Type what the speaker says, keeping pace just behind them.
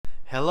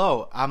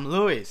Hello, I'm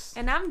Luis.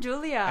 And I'm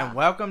Julia. And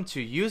welcome to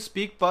You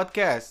Speak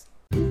Podcast.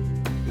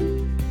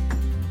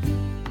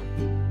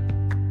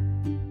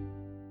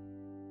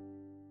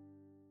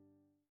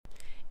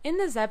 In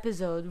this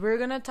episode, we're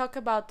going to talk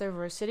about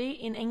diversity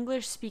in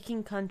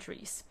English-speaking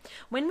countries.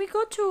 When we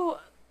go to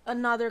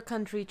another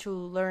country to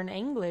learn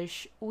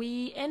English,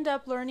 we end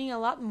up learning a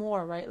lot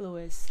more, right,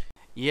 Luis?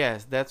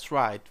 Yes, that's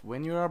right.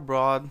 When you're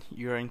abroad,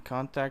 you're in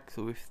contact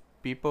with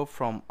people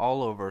from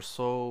all over,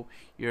 so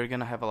you're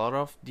gonna have a lot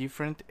of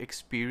different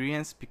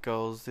experience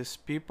because these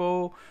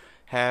people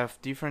have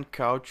different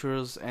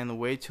cultures and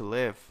way to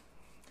live.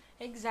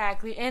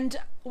 Exactly, and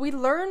we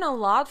learn a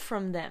lot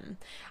from them.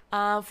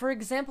 For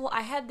example,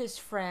 I had this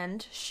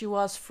friend, she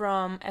was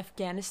from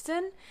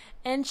Afghanistan,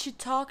 and she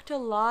talked a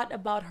lot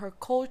about her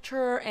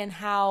culture and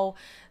how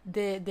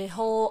the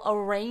whole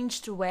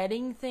arranged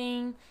wedding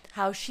thing,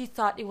 how she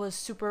thought it was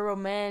super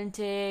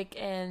romantic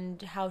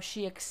and how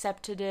she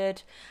accepted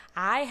it.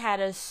 I had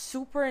a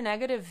super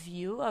negative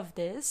view of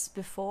this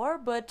before,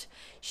 but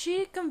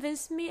she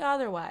convinced me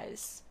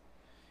otherwise.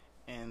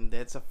 And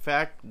that's a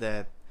fact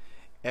that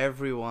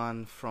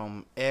everyone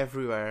from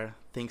everywhere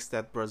thinks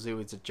that Brazil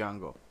is a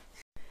jungle.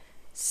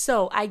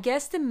 So, I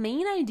guess the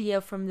main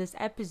idea from this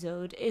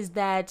episode is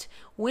that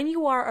when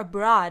you are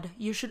abroad,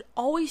 you should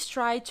always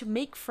try to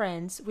make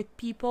friends with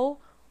people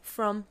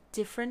from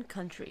different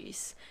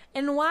countries.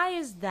 And why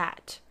is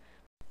that?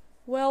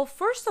 Well,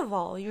 first of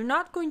all, you're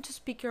not going to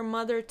speak your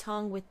mother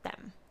tongue with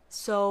them.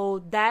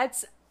 So,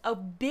 that's a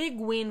big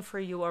win for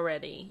you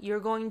already. You're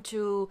going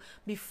to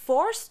be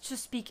forced to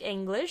speak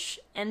English,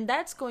 and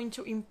that's going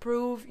to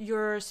improve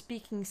your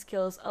speaking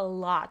skills a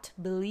lot,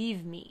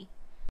 believe me.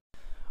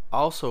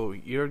 Also,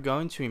 you're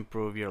going to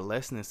improve your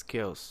listening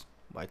skills.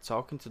 By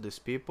talking to these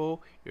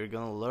people, you're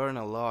gonna learn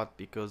a lot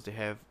because they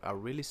have a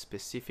really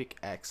specific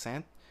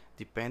accent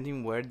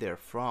depending where they're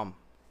from.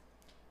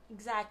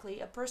 Exactly.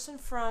 A person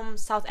from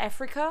South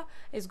Africa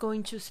is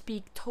going to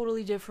speak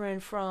totally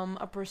different from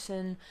a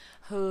person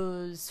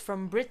who's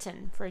from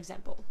Britain, for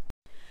example.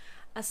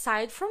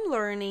 Aside from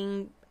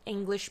learning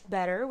English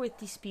better with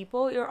these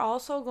people, you're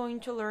also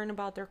going to learn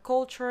about their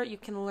culture. You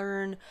can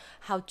learn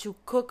how to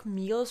cook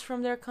meals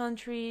from their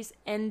countries,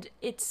 and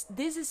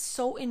this is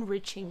so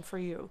enriching for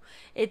you.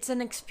 It's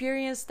an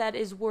experience that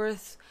is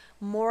worth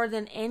more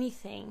than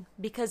anything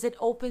because it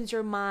opens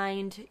your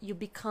mind. You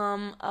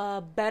become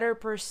a better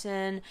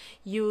person.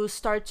 You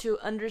start to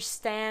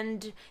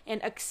understand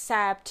and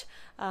accept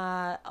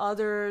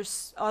other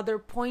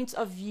points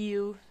of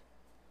view.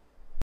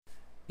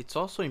 It's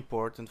also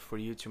important for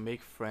you to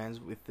make friends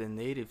with the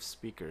native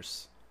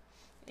speakers.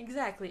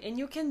 Exactly, and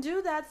you can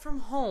do that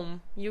from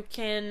home. You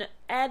can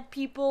add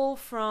people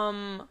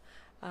from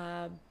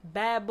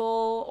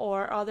Babbel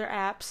or other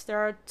apps. There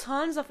are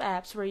tons of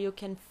apps where you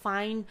can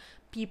find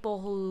people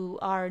who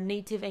are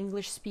native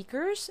English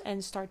speakers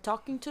and start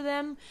talking to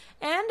them.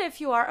 And if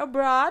you are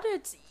abroad,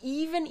 it's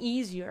even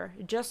easier.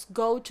 Just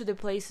go to the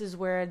places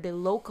where the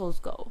locals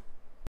go.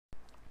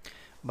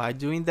 By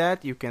doing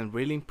that, you can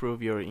really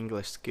improve your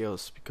English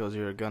skills because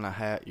you're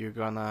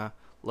gonna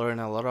learn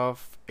a lot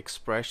of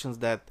expressions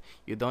that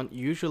you don't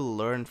usually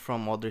learn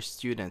from other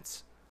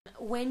students.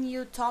 When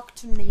you talk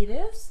to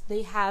natives,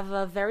 they have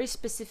a very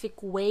specific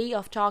way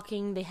of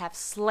talking. They have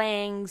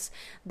slangs,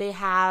 they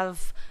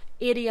have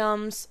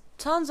idioms,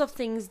 tons of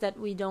things that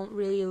we don't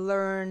really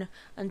learn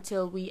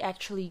until we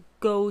actually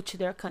go to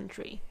their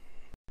country.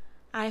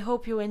 I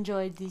hope you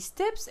enjoyed these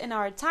tips and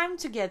our time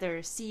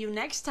together. See you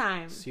next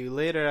time. See you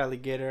later,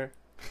 alligator.